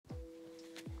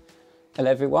Hello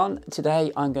everyone,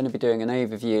 today I'm going to be doing an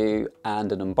overview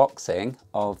and an unboxing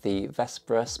of the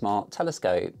Vespera Smart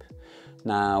Telescope.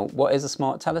 Now, what is a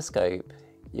smart telescope?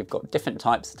 You've got different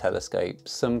types of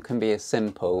telescopes. Some can be as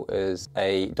simple as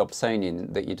a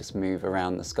Dobsonian that you just move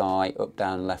around the sky up,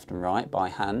 down, left and right by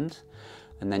hand.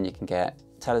 And then you can get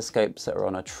telescopes that are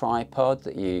on a tripod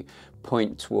that you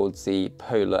point towards the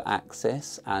polar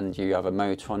axis and you have a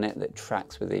motor on it that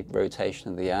tracks with the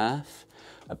rotation of the Earth.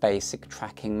 A basic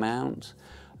tracking mount,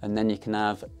 and then you can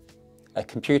have a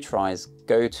computerized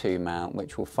go-to mount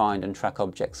which will find and track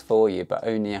objects for you, but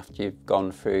only after you've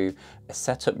gone through a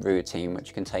setup routine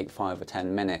which can take 5 or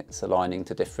 10 minutes, aligning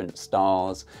to different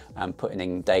stars and putting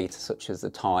in data such as the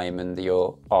time and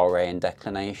your RA and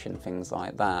declination, things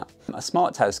like that. A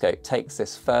smart telescope takes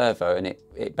this further, and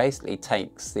it basically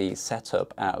takes the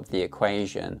setup out of the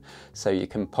equation, so you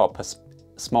can pop a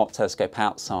smart telescope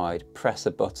outside, press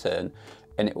a button,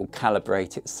 and it will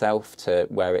calibrate itself to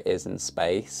where it is in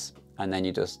space, and then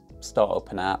you just start up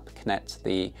an app, connect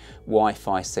the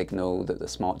Wi-Fi signal that the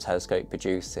smart telescope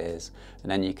produces,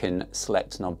 and then you can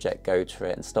select an object, go to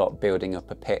it and start building up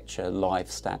a picture,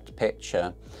 live stacked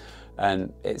picture.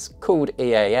 And it's called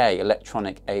EAA,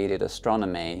 Electronic Aided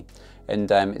Astronomy,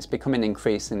 and it's becoming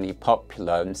increasingly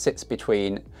popular and sits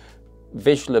between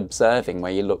visual observing,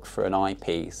 where you look for an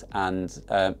eyepiece, and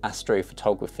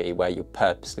astrophotography, where you're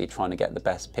purposely trying to get the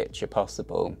best picture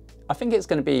possible. I think it's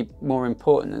going to be more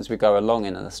important as we go along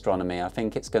in astronomy. I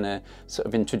think it's going to sort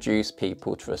of introduce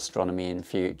people to astronomy in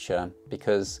future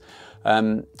because,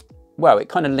 well, it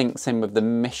kind of links in with the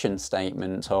mission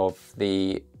statement of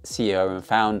the CEO and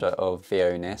founder of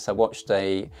Vaonis. I watched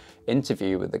an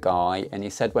interview with the guy, and he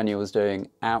said when he was doing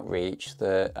outreach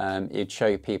that he'd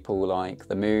show people like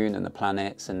the moon and the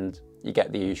planets, and you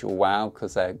get the usual wow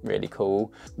because they're really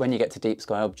cool. When you get to deep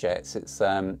sky objects,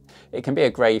 it can be a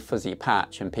grey fuzzy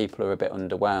patch and people are a bit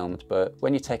underwhelmed, but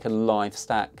when you take a live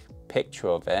stack picture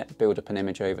of it, build up an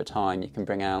image over time, you can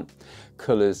bring out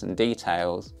colours and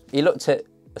details. He looked at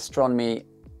astronomy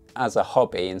as a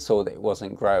hobby and saw that it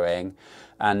wasn't growing,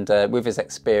 and with his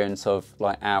experience of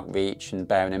like outreach and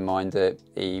bearing in mind that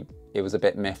it was a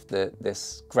bit miffed that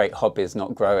this great hobby is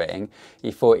not growing, he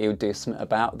thought he would do something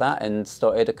about that and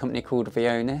started a company called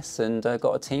Vaonis and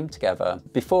got a team together.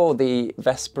 Before the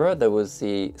Vespera there was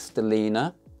the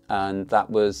Stellina, and that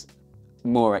was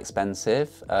more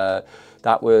expensive.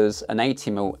 That was an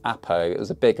 80mm Apo. It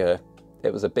was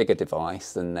a bigger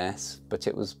device than this, but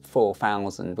it was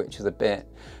 4,000, which is a bit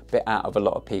out of a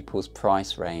lot of people's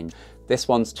price range. This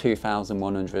one's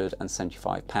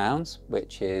 £2,175,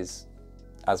 which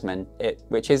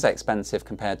is expensive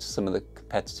compared to some of the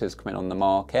competitors coming on the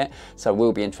market. So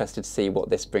we'll be interested to see what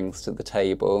this brings to the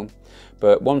table.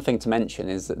 But one thing to mention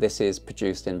is that this is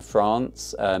produced in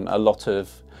France. A lot of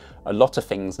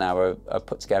things now are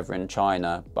put together in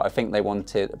China, but I think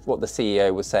what the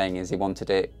CEO was saying is he wanted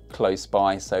it close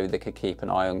by so they could keep an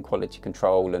eye on quality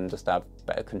control and just have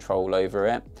better control over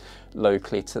it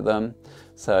locally to them.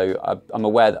 So I'm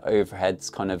aware that overheads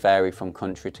kind of vary from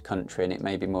country to country, and it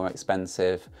may be more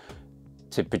expensive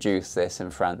to produce this in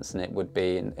France than it would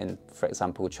be in, for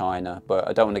example, China, but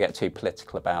I don't want to get too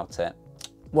political about it.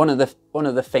 One of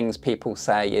the things people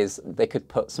say is they could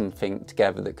put something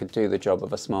together that could do the job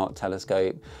of a smart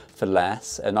telescope for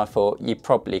less, and I thought you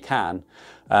probably can.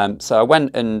 So I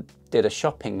went and did a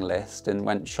shopping list and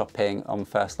went shopping on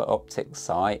First Light Optics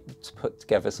site to put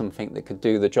together something that could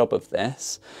do the job of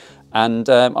this, and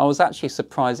I was actually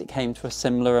surprised it came to a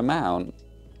similar amount,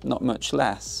 not much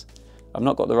less. I've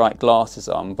not got the right glasses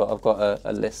on, but I've got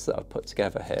a list that I've put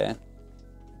together here.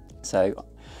 So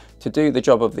to do the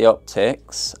job of the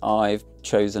optics, I've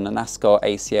chosen a NASCAR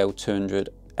ACL 200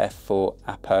 f4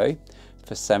 Apo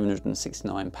for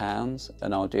 £769,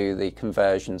 and I'll do the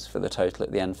conversions for the total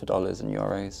at the end for dollars and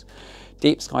euros.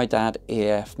 Deep Sky Dad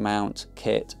EAF mount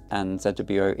kit and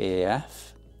ZWO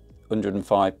EAF,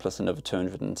 105 plus another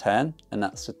 210, and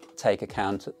that's to take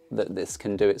account that this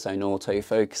can do its own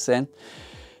autofocusing.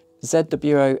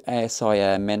 ZWO ASI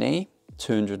Air Mini,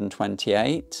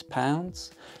 £228,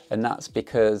 and that's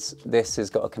because this has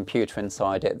got a computer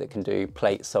inside it that can do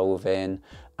plate solving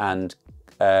and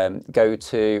go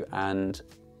to and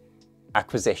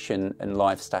acquisition and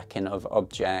live stacking of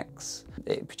objects.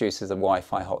 It produces a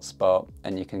Wi-Fi hotspot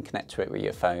and you can connect to it with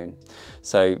your phone.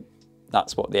 So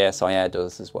that's what the ASI Air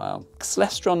does as well.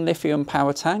 Celestron lithium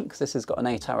power tank. This has got an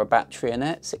 8-hour battery in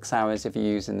it, 6 hours if you're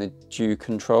using the dew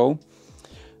control.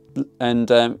 And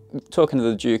talking of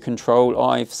the dew control,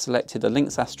 I've selected a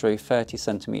Lynx Astro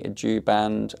 30cm dew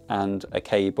band and a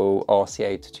cable,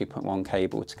 RCA to 2.1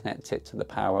 cable, to connect it to the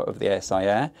power of the ASI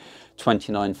Air.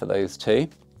 29 for those two.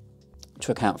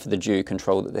 to account for the dew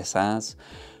control that this has.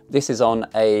 This is on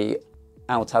a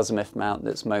alt-azimuth mount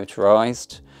that's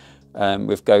motorised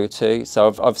with GoTo.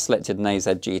 So I've selected an AZ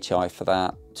GTI for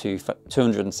that, to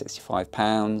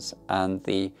 £265, and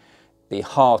the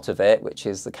heart of it, which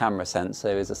is the camera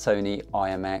sensor, is a Sony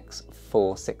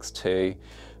IMX462.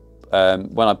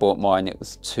 When I bought mine, it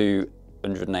was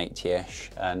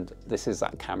 280-ish, and this is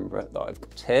that camera that I've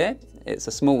got here. It's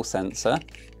a small sensor.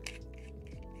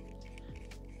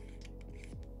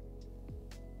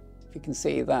 You can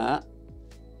see that,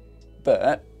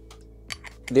 but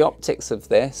the optics of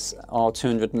this are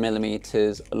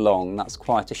 200mm long. That's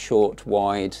quite a short,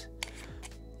 wide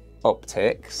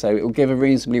optic, so it will give a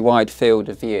reasonably wide field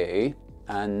of view,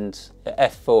 and at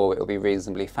f4 it will be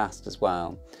reasonably fast as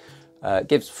well. It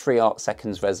gives 3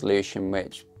 arcseconds resolution,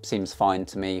 which seems fine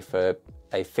to me for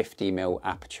a 50mm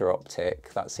aperture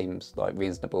optic. That seems like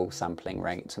reasonable sampling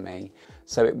rate to me.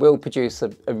 So it will produce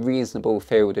a reasonable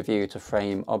field of view to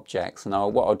frame objects, and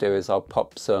what I'll do is I'll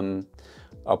pop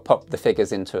the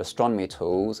figures into Astronomy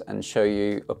tools and show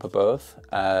you up above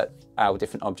how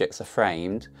different objects are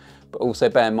framed. But also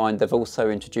bear in mind, they've also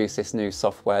introduced this new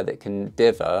software that can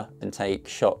diver and take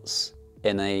shots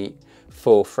in a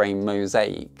 4-frame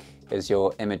mosaic as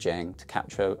you're imaging to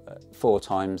capture 4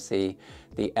 times the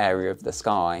area of the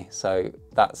sky. So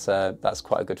that's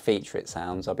quite a good feature, it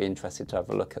sounds. I'll be interested to have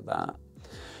a look at that.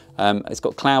 It's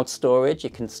got cloud storage. You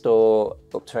can store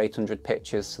up to 800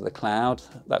 pictures to the cloud.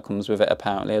 That comes with it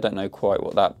apparently. I don't know quite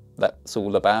what that's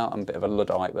all about. I'm a bit of a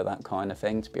Luddite with that kind of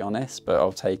thing, to be honest, but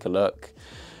I'll take a look.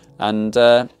 And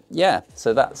yeah,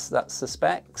 so that's the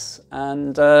specs,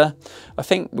 and I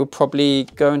think we'll probably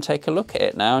go and take a look at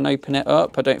it now and open it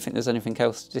up. I don't think there's anything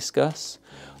else to discuss.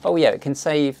 Oh yeah, it can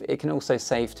also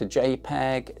save to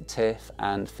JPEG, TIFF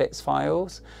and FITS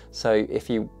files. So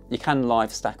if you can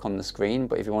live stack on the screen,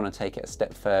 but if you want to take it a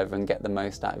step further and get the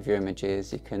most out of your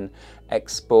images, you can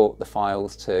export the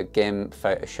files to GIMP,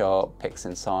 Photoshop,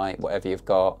 PixInsight, whatever you've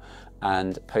got,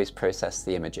 and post-process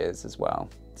the images as well.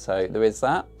 So there is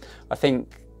that. I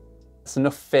think it's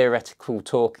enough theoretical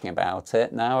talking about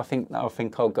it. Now I think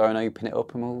I'll go and open it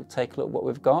up and we'll take a look what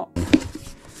we've got. I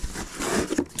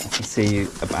can see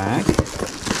a bag.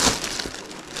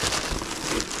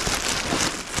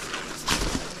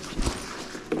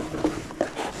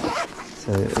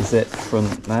 So a zip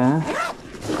front there.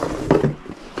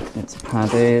 It's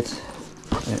padded.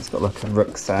 It's got like a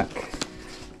rucksack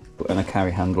and a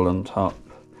carry handle on top.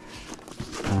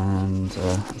 And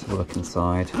let's have a look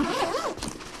inside.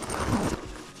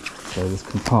 So there's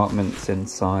compartments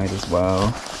inside as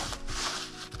well.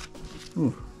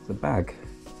 Ooh, it's a bag.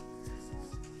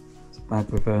 It's a bag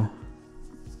with a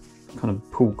kind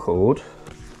of pull cord.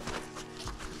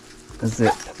 A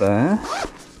zip there.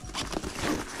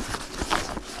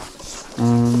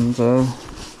 And let's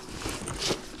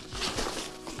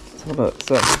have a look.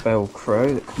 So that's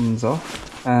Velcro that comes off.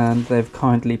 And they've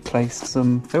kindly placed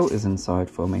some filters inside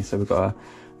for me. So we've got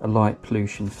a light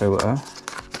pollution filter.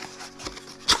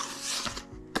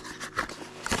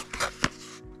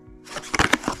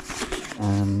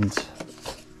 And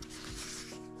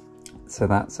so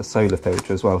that's a solar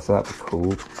filter as well, so that'd be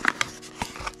cool.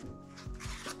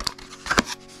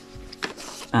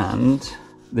 And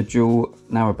the dual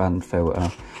narrowband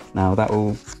filter. Now that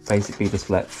will basically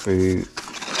just let through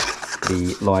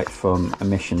the light from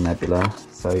emission nebula,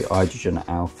 so hydrogen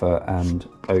alpha and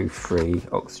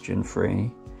O3, oxygen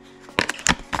free.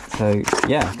 So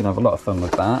yeah, I can have a lot of fun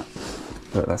with that.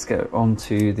 But let's get on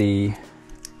to the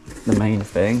main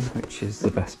thing, which is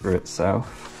the Vespera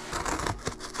itself.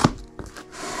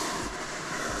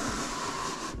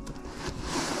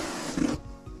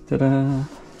 Ta-da!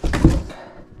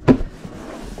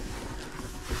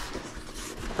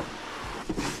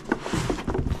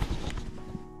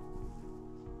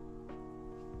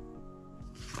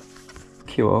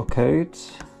 QR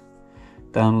codes,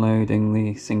 downloading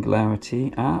the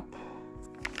Singularity app.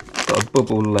 Got a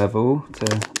bubble level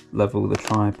to level the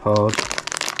tripod.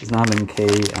 There's an Allen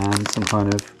key and some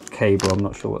kind of cable, I'm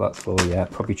not sure what that's for yet,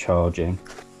 probably charging.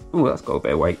 Oh, that's got a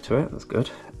bit of weight to it, that's good.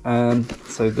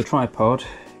 So the tripod,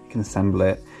 you can assemble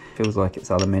it. Feels like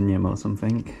it's aluminium or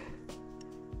something.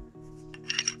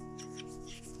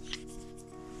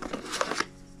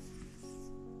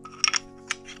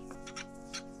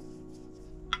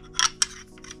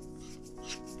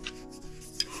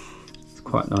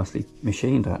 Quite nicely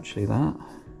machined actually, that.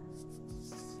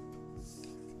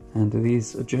 And do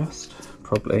these adjust?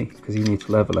 Probably, because you need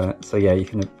to level it. So yeah, you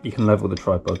can level the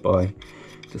tripod by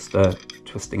just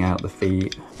twisting out the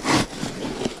feet.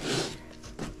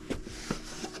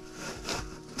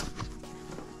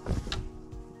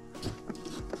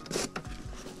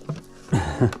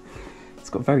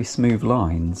 got very smooth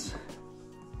lines,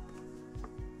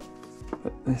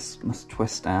 but this must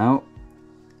twist out.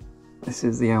 This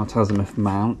is the out-azimuth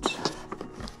mount,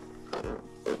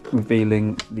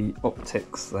 revealing the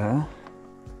optics there.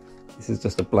 This is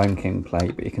just a blanking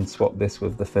plate, but you can swap this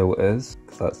with the filters,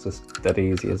 because that's just dead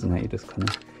easy, isn't it? You just kind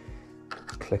of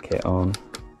click it on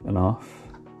and off.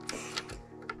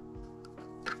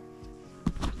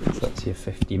 So that's your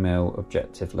 50mm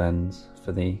objective lens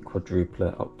for the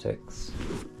quadrupler optics.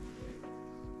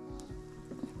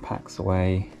 It packs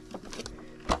away.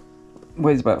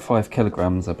 Weighs about 5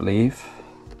 kilograms, I believe.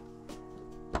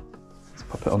 Let's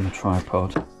pop it on the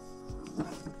tripod.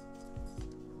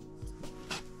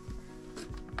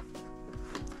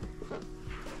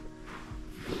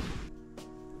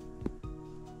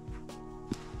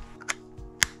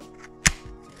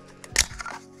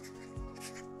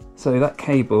 So that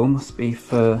cable must be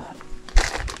for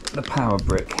the power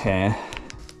brick here.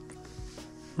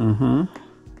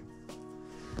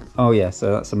 Oh yeah,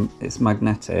 so it's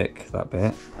magnetic, that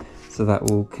bit. So that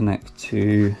will connect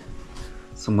to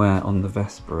somewhere on the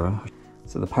Vespera.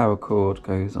 So the power cord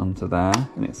goes onto there,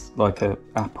 and it's like a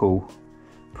Apple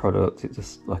product. It's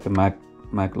just like a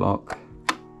mag lock.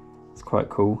 It's quite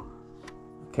cool.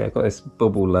 Okay, I've got this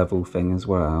bubble level thing as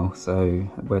well. So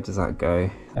where does that go?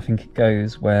 I think it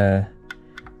goes where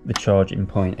the charging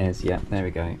point is. Yeah, there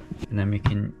we go. And then we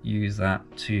can use that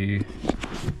to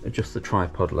adjust the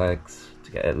tripod legs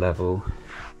to get it level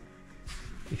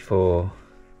before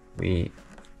we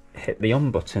hit the on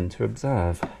button to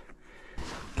observe.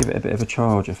 Give it a bit of a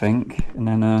charge, I think, and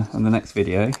then in the next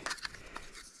video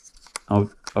I'll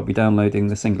be downloading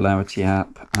the Singularity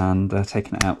app and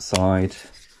taking it outside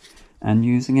and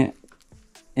using it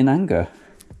in anger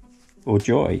or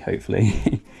joy,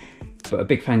 hopefully. But a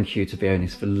big thank you to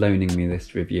Vaonis for loaning me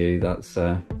this review. That's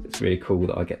it's really cool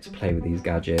that I get to play with these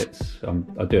gadgets.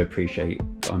 I do appreciate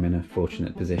that I'm in a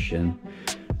fortunate position,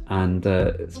 and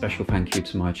special thank you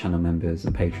to my channel members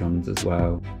and patrons as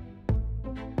well.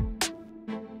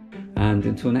 And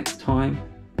until next time,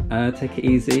 take it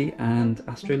easy and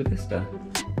Hasta la vista.